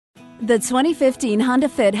The 2015 Honda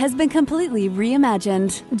Fit has been completely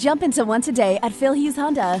reimagined. Jump into one today at Phil Hughes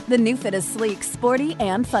Honda. The new Fit is sleek, sporty,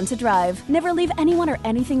 and fun to drive. Never leave anyone or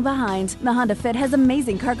anything behind. The Honda Fit has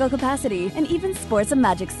amazing cargo capacity and even sports a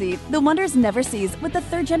magic seat. The wonders never cease with the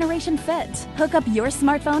third-generation Fit. Hook up your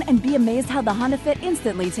smartphone and be amazed how the Honda Fit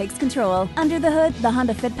instantly takes control. Under the hood, the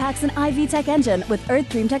Honda Fit packs an IV-Tech engine with Earth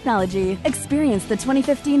Dream technology. Experience the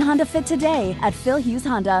 2015 Honda Fit today at Phil Hughes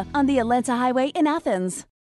Honda on the Atlanta Highway in Athens.